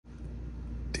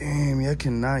Damn, y'all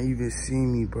cannot even see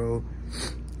me, bro.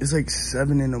 It's like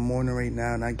 7 in the morning right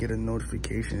now, and I get a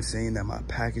notification saying that my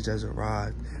package has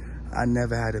arrived. I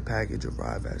never had a package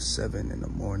arrive at 7 in the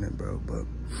morning, bro, but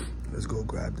let's go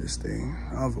grab this thing.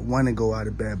 I don't want to go out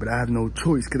of bed, but I have no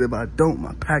choice, because if I don't,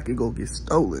 my package gonna get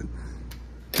stolen.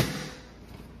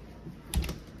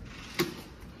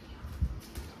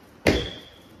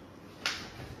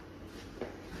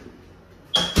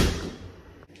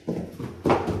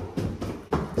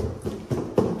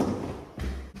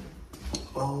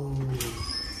 Oh,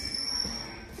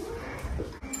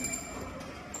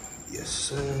 yes,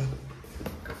 sir.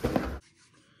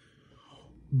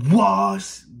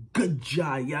 Was good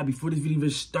job, yeah. Before this video even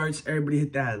starts, everybody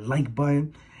hit that like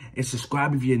button and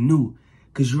subscribe if you're new,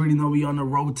 because you already know we on the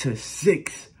road to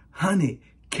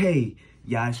 600K.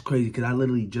 Yeah, it's crazy because I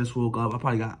literally just woke up. I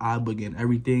probably got eye boogie and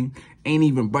everything. Ain't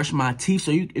even brushed my teeth.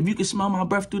 So if you can smell my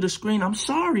breath through the screen, I'm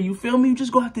sorry. You feel me? You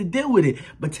just gonna have to deal with it.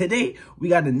 But today, we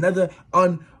got another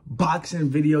unboxing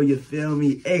video. You feel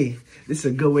me? Hey, this is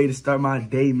a good way to start my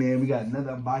day, man. We got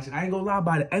another unboxing. I ain't gonna lie.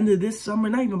 By the end of this summer,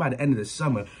 not even by the end of the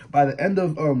summer, by the end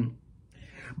of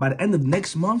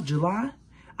next month, July,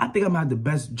 I think I'm gonna have the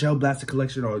best gel blaster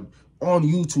collection on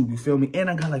YouTube. You feel me? And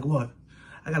I got like what?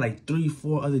 I got like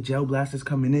 3-4 other gel blasters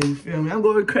coming in, you feel me? I'm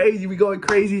going crazy, we going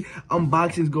crazy.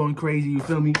 Unboxing's going crazy, you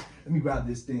feel me? Let me grab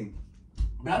this thing.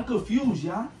 But I'm confused,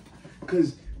 y'all.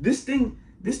 Cause this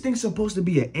thing's supposed to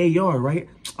be an AR, right?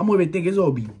 I'm even thinking it's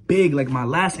gonna be big like my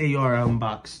last AR I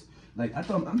unboxed. Like I'm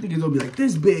thinking it's gonna be like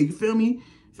this big, you feel me?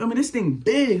 Feel me? This thing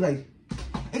big, like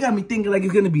it got me thinking like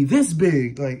it's gonna be this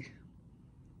big, like.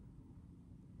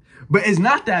 But it's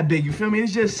not that big, you feel me?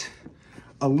 It's just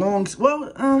a long,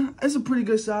 well, it's a pretty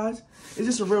good size. It's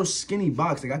just a real skinny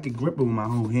box. Like I could grip it with my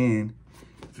whole hand.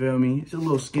 Feel me? It's a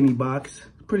little skinny box.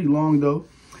 Pretty long though.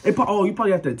 Oh, you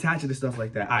probably have to attach it to stuff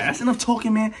like that. All right, that's enough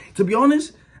talking, man. To be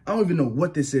honest, I don't even know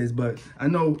what this is, but I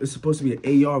know it's supposed to be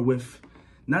an AR with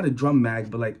not a drum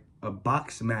mag, but like a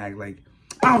box mag. Like,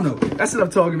 I don't know. That's enough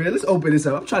talking, man. Let's open this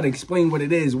up. I'm trying to explain what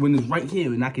it is when it's right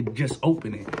here and I can just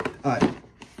open it. All right.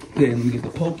 Then let me get the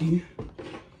pokey.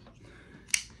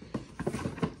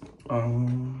 I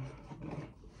don't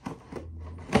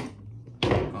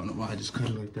know why I just cut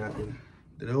it like that.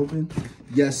 Did it open?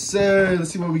 Yes, sir.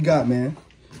 Let's see what we got, man.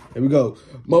 Here we go.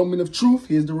 Moment of truth.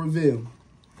 Here's the reveal.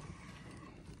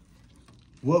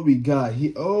 What we got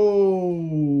here?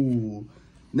 Oh,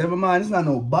 never mind. It's not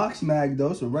no box mag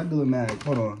though. It's a regular mag.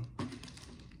 Hold on.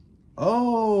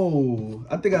 Oh,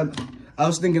 I think I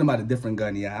was thinking about a different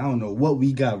gun. Yeah, I don't know what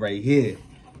we got right here.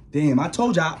 Damn, I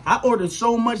told you, I ordered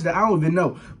so much that I don't even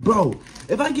know. Bro,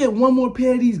 if I get one more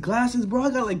pair of these glasses, bro, I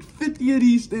got like 50 of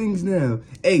these things now.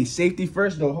 Hey, safety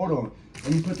first, though. Hold on.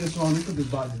 Let me put this on. Let me put this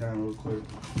box down real quick.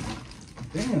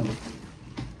 Damn.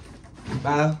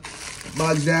 Bye.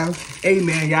 Box down. Hey,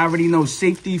 man, y'all already know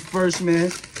safety first, man.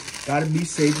 Gotta be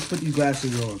safe. Let's put these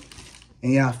glasses on.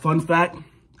 And yeah, fun fact,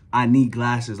 I need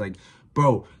glasses. Like,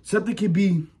 bro, something could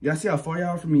be, y'all see how far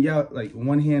y'all are from me? Y'all, like,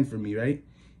 one hand from me, right?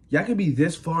 Y'all could be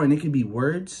this far and it could be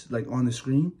words like on the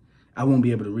screen. I won't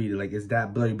be able to read it. Like it's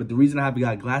that blurry. But the reason I haven't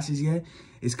got glasses yet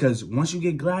is because once you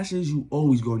get glasses, you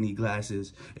always gonna need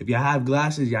glasses. If y'all have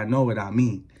glasses, y'all know what I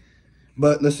mean.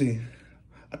 But let's see.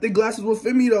 I think glasses will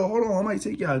fit me though. Hold on, I might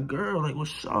take y'all girl. Like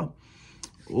what's up?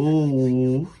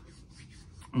 Oh,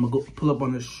 I'm gonna go pull up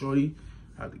on this shorty.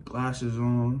 Have the glasses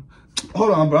on.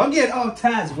 Hold on, bro. I'm getting off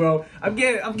task, bro. I'm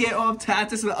getting off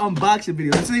task. This is an unboxing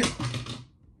video. Let's see.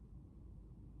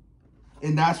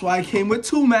 And that's why I came with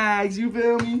 2 mags, you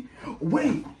feel me?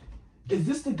 Wait, is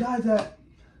this the guy that,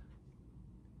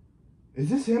 is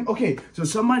this him? Okay, so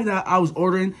somebody that I was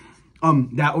ordering,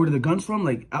 that I ordered the guns from,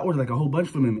 like, I ordered like a whole bunch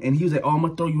from him. And he was like, oh, I'm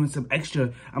gonna throw you in some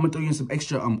extra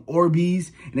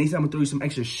Orbeez. And he said, I'm gonna throw you some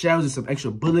extra shells and some extra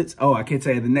bullets. Oh, I can't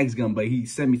tell you the next gun, but he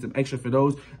sent me some extra for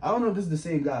those. I don't know if this is the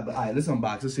same guy, but all right, let's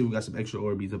unbox. Let's see if we got some extra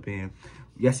Orbeez up in.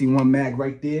 Y'all see one mag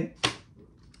right there?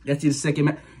 Y'all see the second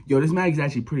mag? Yo, this mag is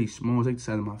actually pretty small. It's like the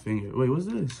size of my finger. Wait, what's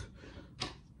this?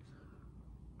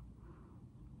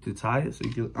 To tie it? So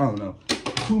you can, I don't know.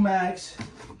 2 mags.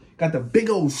 Got the big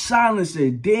old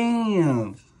silencer.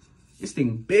 Damn. This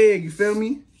thing big, you feel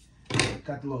me?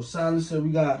 Got the little silencer. We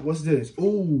got, what's this?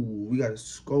 Ooh, we got a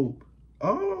scope.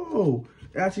 Oh,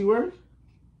 it actually works?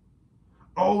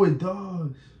 Oh, it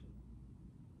does.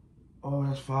 Oh,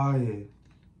 that's fire.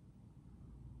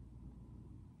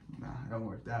 Nah, it don't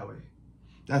work that way.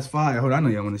 That's fire. Hold on, I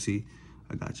know y'all want to see.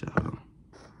 I got you. Hold on.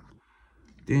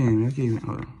 Damn, I can't even.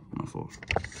 Hold on. My fault.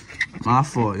 My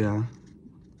fault, y'all.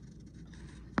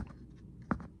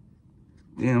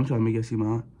 Damn, I'm trying to make you see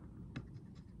my.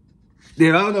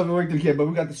 Damn, I don't know if it worked in here, but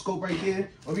we got the scope right here.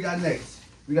 What we got next?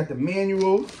 We got the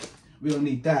manual. We don't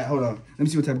need that. Hold on. Let me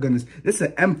see what type of gun this is. This is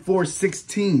an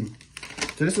M416.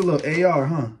 So this is a little AR,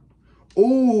 huh?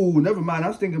 Oh, never mind. I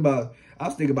was thinking about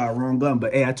a wrong gun,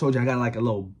 but hey, I told you I got like a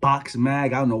little box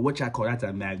mag. I don't know what y'all call that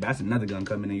type of mag, but that's another gun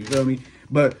coming in, you feel me?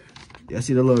 But yeah,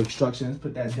 see the little instructions.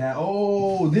 Put that down.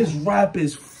 Oh, this wrap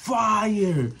is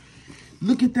fire.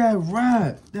 Look at that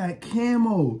wrap, that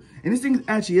camo. And this thing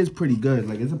actually is pretty good.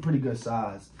 Like, it's a pretty good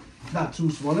size. It's not too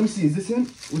small. Let me see, is this him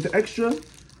with the extra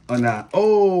or not?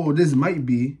 Oh, this might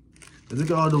be.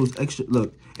 Look at all those extra,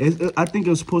 look. I think it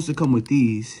was supposed to come with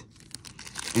these.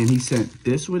 And he sent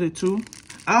this with it too.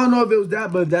 I don't know if it was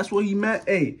that, but if that's what he meant,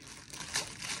 hey,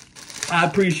 I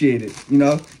appreciate it. You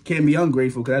know, can't be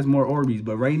ungrateful because that's more Orbeez.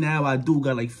 But right now, I do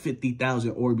got like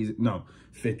 50,000 Orbeez. No,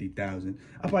 50,000.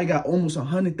 I probably got almost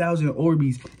 100,000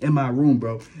 Orbeez in my room,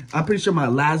 bro. I'm pretty sure my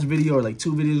last video or like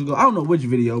 2 videos ago, I don't know which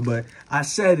video, but I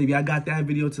said if y'all got that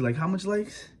video to like how much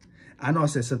likes? I know I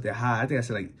said something high. I think I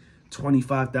said like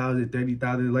 25,000,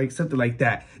 30,000, like something like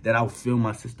that. That I would fill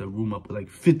my sister room up with like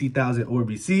 50,000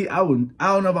 Orbeez. See, I don't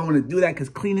know if I want to do that because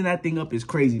cleaning that thing up is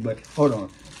crazy. But hold on,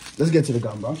 let's get to the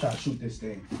gun, bro. I'm trying to shoot this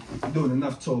thing. I'm doing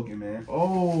enough talking, man.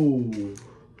 Oh,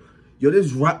 yo, this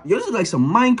is like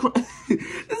some Minecraft.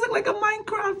 This is like a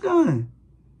Minecraft gun.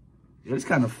 Yo, this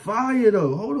kind of fire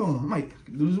though. Hold on, I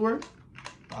might do this work.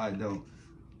 I don't.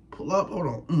 Pull up. Hold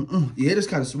on. Yeah, this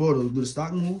kind of small though. Do the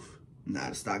stock move? Nah,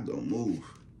 the stock don't move.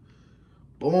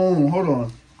 Boom, hold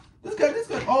on. This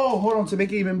guy, oh, hold on, to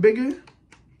make it even bigger.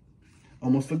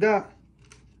 Almost forgot.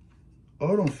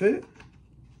 Oh, it don't fit.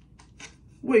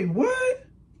 Wait, what?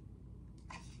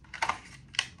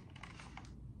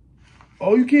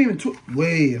 Oh, you can't even,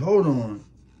 wait, hold on.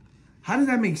 How does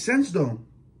that make sense though?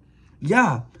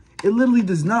 Yeah, it literally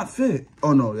does not fit.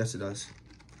 Oh no, yes it does.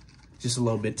 Just a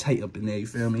little bit tight up in there, you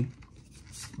feel me?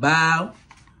 Bow.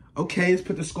 Okay, let's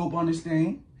put the scope on this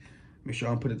thing. Make sure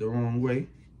I don't put it the wrong way.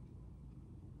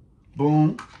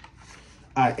 Boom.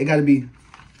 All right, it got to be.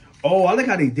 Oh, I like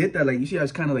how they did that. Like, you see how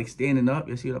it's kind of like standing up?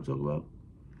 You see what I'm talking about?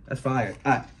 That's fire.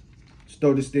 All right, let's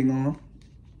throw this thing on.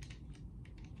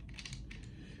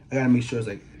 I got to make sure it's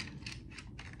like.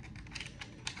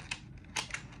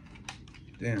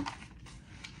 Damn.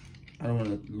 I don't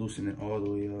want to loosen it all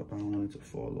the way up. I don't want it to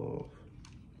fall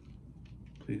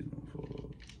off. Please don't fall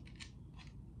off.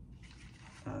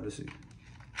 All right, let's see.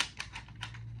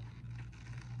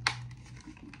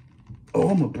 Oh,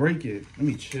 I'm gonna break it. Let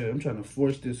me chill. I'm trying to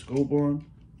force this scope on.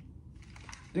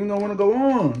 Thing don't want to go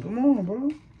on. Come on,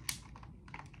 bro.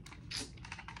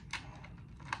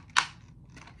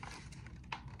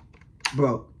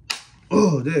 Bro.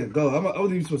 Oh, there you go. I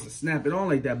wasn't even supposed to snap it on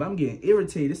like that, but I'm getting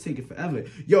irritated. It's taking forever.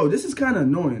 Yo, this is kind of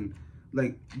annoying.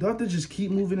 Like, do I have to just keep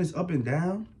moving this up and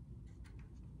down?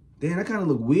 Damn, that kind of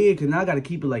look weird because now I got to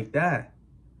keep it like that.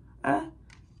 I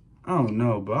don't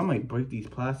know, bro. I might break these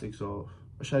plastics off.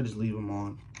 Or should I just leave them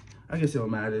on? I guess it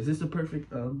don't matter. Is this the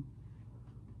perfect, I don't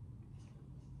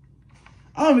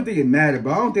even think it mattered,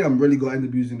 but I don't think I'm really going to end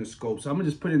up using the scope. So I'm going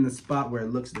to just put it in the spot where it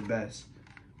looks the best.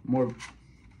 More,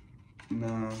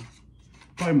 nah,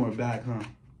 probably more back, huh?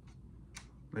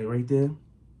 Like right there.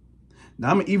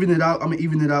 Now I'm going to even it out. I'm going to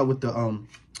even it out with the,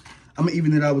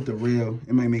 rail.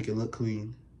 It might make it look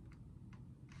clean.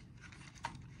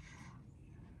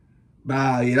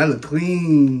 Wow, yeah, that look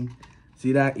clean.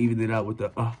 See that? Even it out with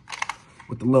the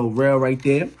little rail right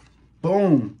there.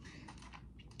 Boom.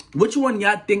 Which one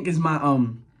y'all think is my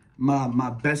my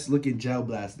best looking gel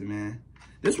blaster, man?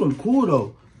 This one cool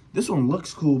though. This one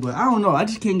looks cool, but I don't know. I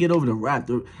just can't get over the wrap.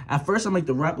 At first, I'm like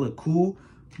the wrap look cool,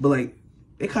 but like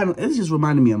it's just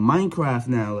reminding me of Minecraft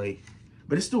now, like.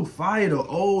 But it's still fire though.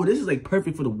 Oh, this is like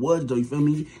perfect for the woods though. You feel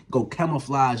me? Go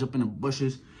camouflage up in the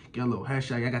bushes. Get a little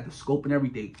headshot. I got the scope and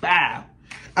everything. Bow.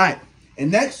 All right. And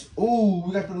next, ooh,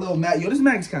 we got the little mag. Yo, this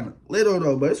mag is kind of little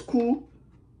though, but it's cool.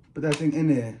 Put that thing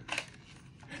in there.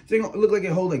 Thing look like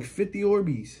it hold like 50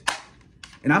 Orbeez.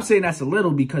 And I'm saying that's a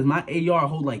little because my AR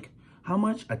hold like, how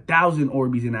much? 1,000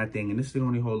 Orbeez in that thing. And this thing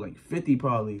only hold like 50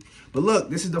 probably. But look,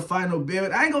 this is the final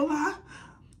build. I ain't gonna lie.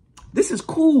 This is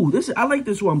cool. I like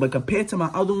this one, but compared to my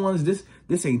other ones,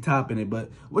 this ain't topping it.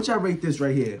 But what y'all rate this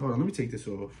right here? Hold on, let me take this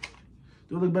off.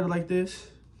 Do it look better like this?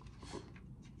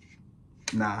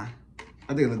 Nah.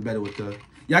 I think it look better with the.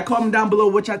 Y'all comment down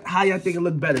below how y'all think it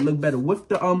look better. Look better with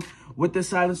the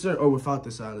silencer or without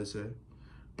the silencer.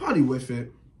 Probably with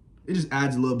it. It just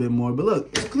adds a little bit more. But look,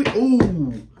 it's clear.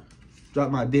 Ooh,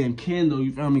 drop my damn candle.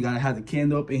 You feel me? Gotta have the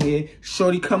candle up in here.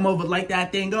 Shorty come over, light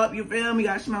that thing up. You feel me?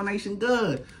 Gotta smell nice and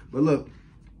good. But look,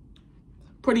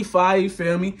 pretty fire. You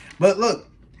feel me? But look,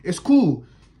 it's cool.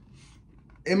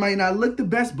 It might not look the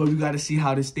best, but we gotta see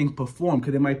how this thing perform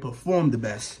because it might perform the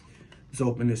best. Let's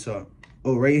open this up.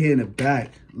 Oh, right here in the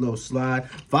back, little slide.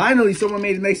 Finally, someone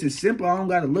made it nice and simple. I don't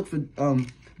gotta look for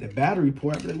the battery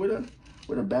port. I'm like,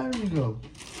 where the battery go?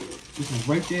 This is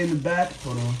right there in the back.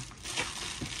 Hold on.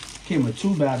 Came with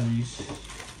 2 batteries.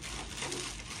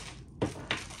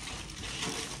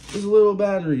 This little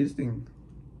battery. This thing,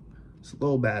 it's a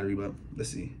low battery, but let's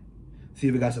see. See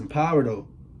if it got some power though.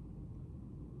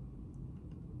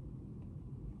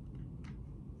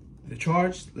 The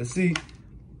charge. Let's see.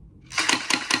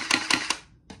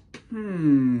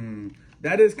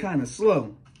 That is kind of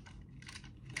slow.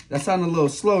 That sounded a little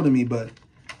slow to me, but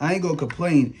I ain't gonna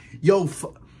complain. Yo,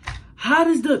 how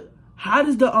does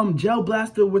the gel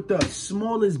blaster with the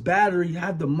smallest battery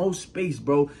have the most space,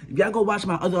 bro? If y'all go watch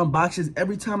my other unboxings,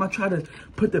 every time I try to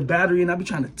put the battery in, I be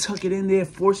trying to tuck it in there,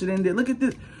 force it in there. Look at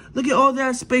this. Look at all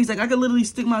that space. Like, I could literally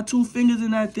stick my 2 fingers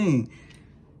in that thing.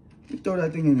 Let me throw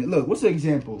that thing in there. Look, what's the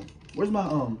example? Where's my,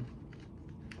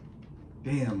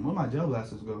 damn, where my gel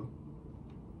blasters go?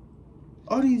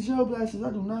 All these gel blasters,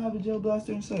 I do not have a gel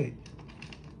blaster in sight.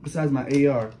 Besides my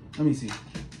AR. Let me see.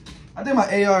 I think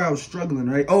my AR, I was struggling,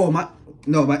 right? Oh, my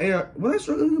AR. Was I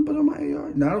struggling to put on my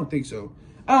AR? No, I don't think so.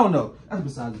 I don't know. That's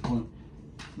besides the point.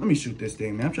 Let me shoot this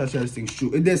thing, man. I'm trying to show this thing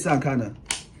shoot. It did sound kind of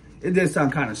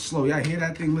slow. Y'all hear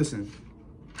that thing? Listen.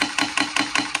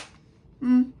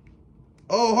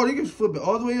 Oh, hold on. You can flip it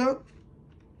all the way up.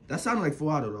 That sounded like full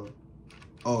auto, though.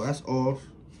 Oh, that's off.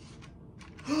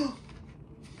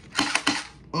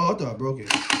 Oh, I thought I broke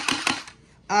it.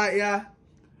 All right, yeah.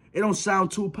 It don't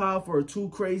sound too powerful or too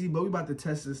crazy, but we about to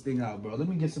test this thing out, bro. Let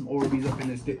me get some Orbeez up in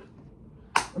this thing.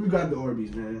 Let me grab the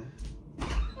Orbeez, man.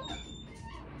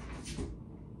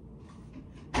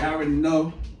 Y'all already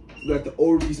know. We got the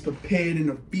Orbeez prepared in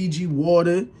the Fiji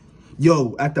water.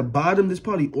 Yo, at the bottom, there's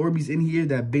probably Orbeez in here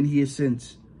that been here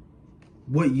since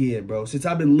what year, bro? Since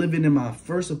I've been living in my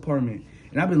first apartment.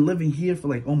 And I've been living here for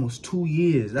like almost 2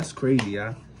 years. That's crazy,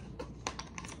 y'all.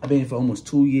 I've been here for almost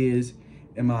 2 years.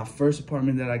 In my first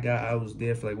apartment that I got, I was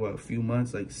there for like, what, a few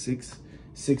months? Like six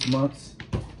months?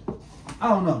 I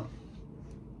don't know.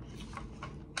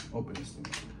 Open this thing.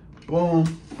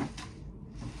 Boom.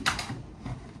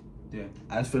 Yeah,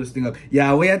 I just fill this thing up.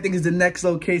 Yeah, where I think is the next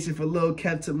location for Lil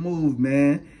Kev to move,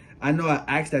 man. I know I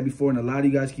asked that before, and a lot of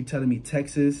you guys keep telling me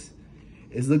Texas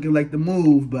is looking like the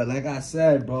move. But like I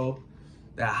said, bro,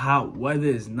 that hot weather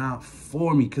is not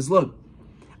for me. Because look,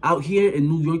 out here in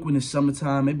New York when it's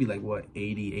summertime, it'd be like, what,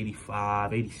 80,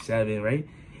 85, 87, right?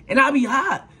 And I be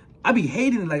hot. I be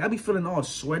hating it. Like, I be feeling all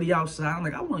sweaty outside. I'm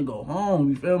like, I want to go home,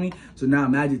 you feel me? So now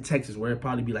imagine Texas where it'd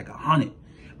probably be like 100.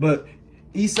 But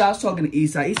Eastside, I was talking to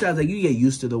Eastside. Eastside's like, you get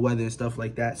used to the weather and stuff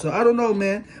like that. So I don't know,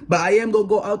 man. But I am going to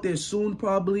go out there soon,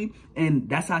 probably. And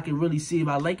that's how I can really see if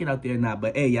I like it out there or not.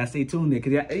 But, hey, y'all stay tuned there.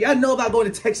 Because y'all know if I go to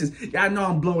Texas, y'all know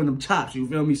I'm blowing them chops. You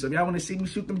feel me? So if y'all want to see me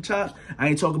shoot them chops, I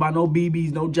ain't talking about no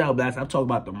BBs, no gel blasts. I'm talking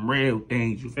about them real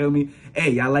things. You feel me?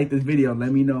 Hey, y'all like this video?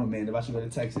 Let me know, man, if I should go to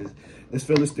Texas. Let's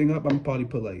fill this thing up. I'm probably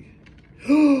put like,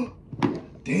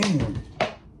 damn.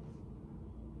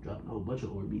 Dropped a whole bunch of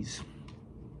Orbeez.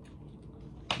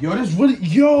 Yo, this really,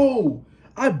 yo,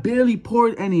 I barely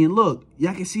poured any, and look,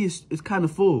 y'all can see it's kind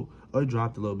of full. Oh, it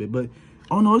dropped a little bit, but,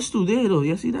 oh no, it's still there though.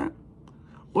 Y'all see that?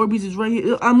 Orbeez is right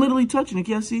here. I'm literally touching it.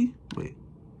 Can y'all see? Wait.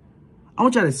 I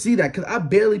want y'all to see that, because I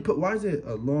barely put, why is it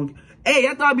a long, hey,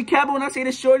 I thought I'd be capping when I say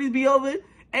the shorties be over.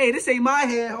 Hey, this ain't my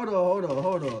hair. Hold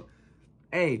on.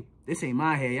 Hey, this ain't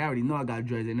my hair. Y'all already know I got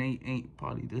dreads, and ain't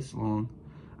probably this long.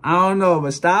 I don't know,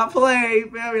 but stop playing, you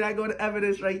feel me? I go to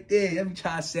evidence right there. Let me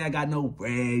try to say I got no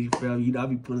brand, you feel me? You know, I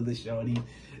be pulling the shorty.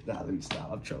 Nah, let me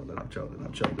stop. I'm trolling.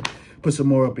 Put some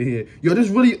more up in here. Yo, this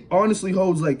really honestly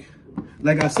holds like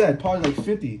I said, probably like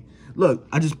 50. Look,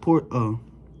 I just poured, yeah,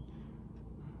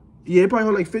 it probably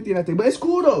hold like 50 in that thing. But it's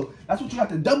cool though. That's what you got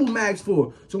the double mags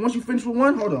for. So once you finish with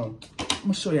one, hold on. I'm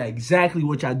gonna show y'all exactly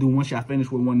what y'all do once y'all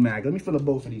finish with one mag. Let me fill up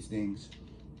both of these things.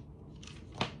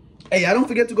 Hey, don't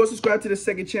forget to go subscribe to the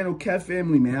second channel, Kev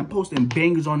Family, man. I'm posting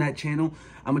bangers on that channel.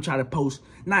 I'm going to try to post,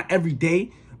 not every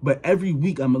day, but every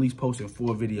week I'm at least posting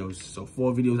 4 videos. So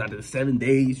 4 videos out of the 7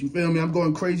 days. You feel me? I'm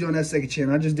going crazy on that second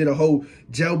channel. I just did a whole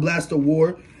Gel Blaster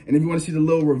war. And if you want to see the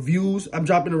little reviews, I'm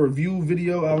dropping a review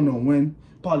video. I don't know when.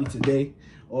 Probably today.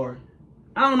 Or,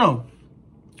 I don't know.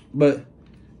 But,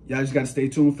 y'all just got to stay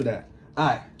tuned for that. All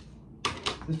right.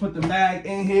 Let's put the mag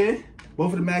in here.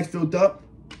 Both of the mags filled up.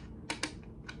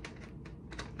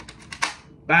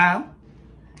 Bow.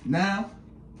 Now,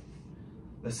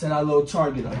 let's set our little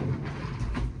target up.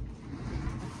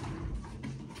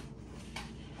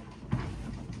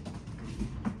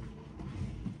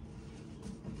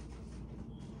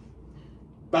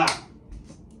 Bow. Y'all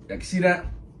can see that?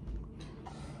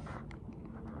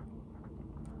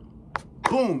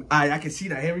 Boom. All right, I can see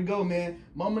that. Here we go, man.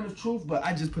 Moment of truth, but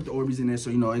I just put the Orbeez in there, so,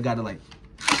 you know, it got to, like,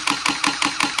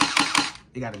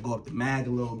 it got to go up the mag a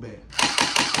little bit.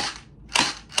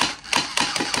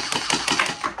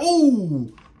 Oh,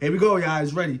 here we go, y'all.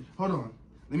 It's ready. Hold on.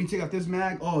 Let me take out this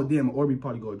mag. Oh, damn, my Orbeez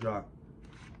probably gonna drop.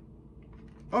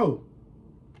 Oh,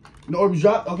 the Orbeez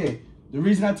dropped. Okay, the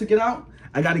reason I took it out,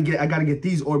 I gotta get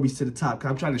these Orbeez to the top, because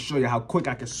I'm trying to show you how quick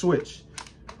I can switch.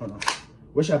 Hold on.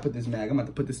 Where should I put this mag? I'm about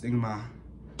to put this thing in my...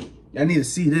 Y'all need to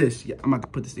see this. Yeah, I'm about to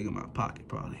put this thing in my pocket,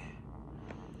 probably.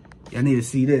 Y'all need to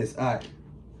see this. All right.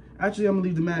 Actually, I'm gonna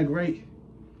leave the mag right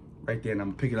there, and I'm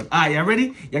gonna pick it up. All right, y'all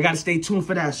ready? Y'all gotta stay tuned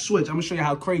for that switch. I'm gonna show you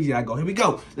how crazy I go. Here we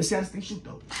go. Let's see how this thing shoot,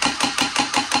 though.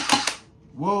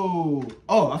 Whoa.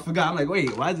 Oh, I forgot. I'm like,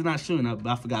 wait, why is it not shooting up?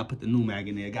 But I forgot I put the new mag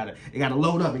in there. It gotta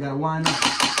load up. It gotta wind up.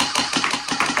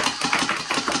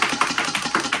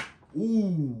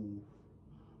 Ooh.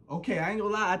 Okay, I ain't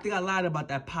gonna lie. I think I lied about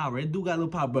that power. It do got a little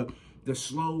power, but the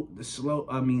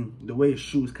way it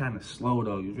shoots kind of slow,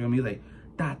 though. You feel me? Like,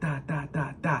 dot, dot, dot,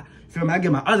 dot, dot. You feel me? I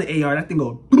get my other AR, that thing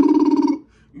go,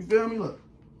 you feel me? Look.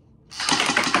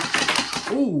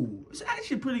 Ooh, it's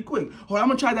actually pretty quick. Hold on, I'm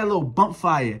gonna try that little bump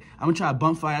fire. I'm gonna try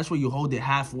bump fire. That's where you hold it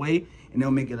halfway, and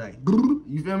they'll make it like,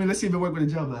 you feel me? Let's see if it works with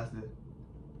a gel blaster.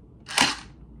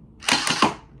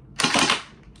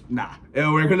 Nah, it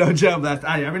don't work with no gel blaster.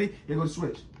 All right, y'all ready? Here goes the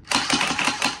switch.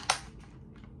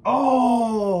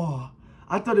 Oh,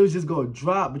 I thought it was just gonna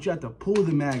drop, but you have to pull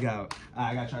the mag out. All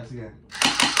right, I gotta try this again.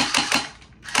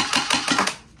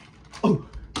 Oh,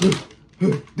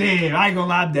 damn, I ain't gonna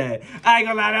lie, Dad. I ain't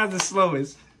gonna lie, that was the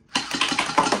slowest.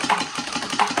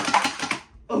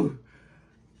 Oh,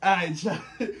 all right,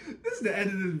 this is the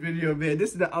end of this video, man.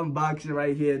 This is the unboxing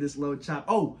right here, this little chop.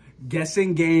 Oh,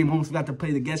 guessing game. Almost forgot to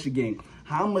play the guessing game.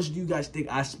 How much do you guys think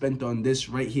I spent on this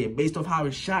right here? Based off how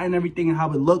it's shot and everything and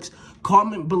how it looks,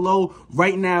 comment below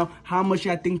right now how much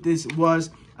y'all think this was.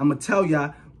 I'm gonna tell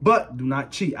y'all. But do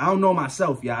not cheat. I don't know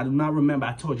myself, y'all. I do not remember.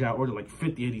 I told you I ordered like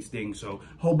 50 of these things. So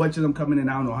a whole bunch of them coming in.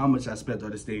 I don't know how much I spent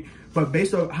on this thing. But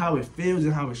based on how it feels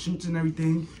and how it shoots and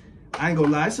everything, I ain't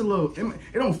gonna lie. It's a little,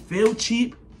 it don't feel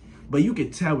cheap, but you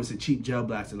can tell it's a cheap gel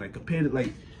blaster. Like compared to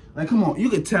like come on. You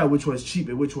can tell which one's cheap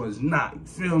and which one's not. You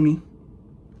feel me?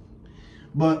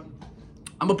 But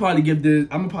I'm gonna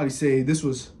probably say this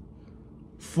was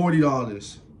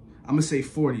 $40. I'm gonna say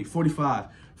 40, 45.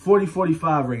 40,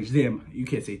 45 range. Damn, you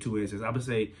can't say two answers. I'm gonna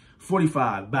say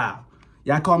 45. Bow.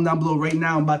 Y'all comment down below right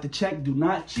now. I'm about to check. Do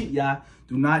not cheat, y'all.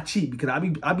 Do not cheat, because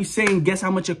I be saying guess how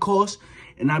much it costs,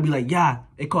 and I'll be like, yeah,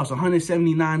 it costs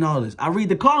 $179. I read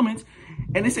the comments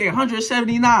and they say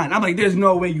 $179. I'm like, there's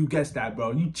no way you guessed that,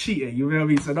 bro. You cheating. You feel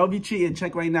me? So don't be cheating.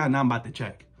 Check right now. Now I'm about to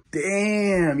check.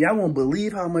 Damn, y'all won't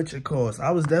believe how much it costs. I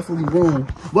was definitely wrong.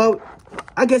 Well,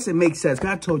 I guess it makes sense,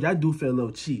 because I told you I do feel a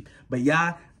little cheap. But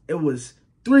y'all, it was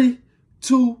 3,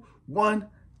 2, 1,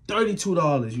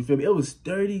 $32. You feel me? It was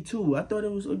 32. I thought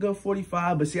it was a good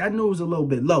 45, but see, I knew it was a little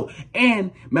bit low.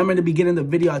 And remember in the beginning of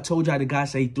the video, I told y'all the guy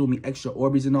said he threw me extra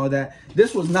Orbeez and all that.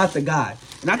 This was not the guy.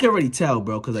 And I can already tell,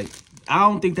 bro, because, like, I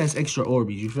don't think that's extra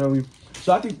Orbeez. You feel me?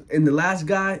 So I think in the last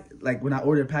guy, like, when I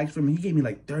ordered a package from him, he gave me,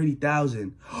 like,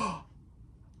 30,000.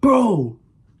 Bro,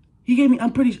 he gave me,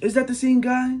 I'm pretty sure, is that the same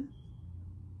guy?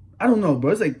 I don't know,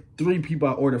 bro. It's like 3 people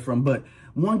I ordered from, but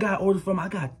one guy I ordered from, I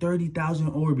got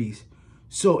 30,000 Orbeez.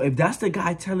 So if that's the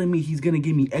guy telling me he's going to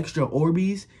give me extra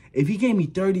Orbeez, if he gave me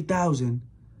 30,000,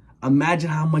 imagine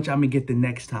how much I'm going to get the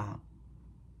next time.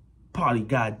 Probably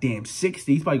goddamn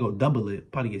 60. He's probably going to double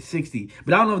it. Probably get 60.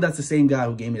 But I don't know if that's the same guy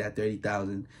who gave me that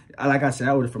 30,000. Like I said,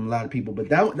 I ordered from a lot of people. But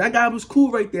that guy was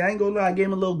cool right there. I ain't going to lie. I gave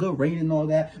him a little good rating and all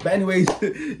that. But anyways,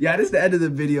 yeah, this is the end of the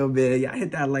video, man. Y'all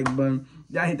hit that like button.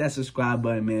 Y'all hit that subscribe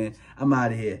button, man. I'm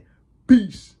out of here.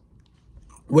 Peace.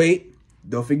 Wait,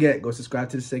 don't forget, go subscribe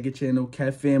to the second channel,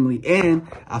 Kev Family. And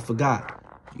I forgot,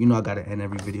 you know I got to end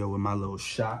every video with my little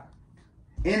shot.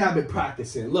 And I've been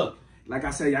practicing. Look, like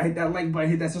I said, y'all hit that like button,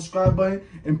 hit that subscribe button,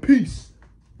 and peace.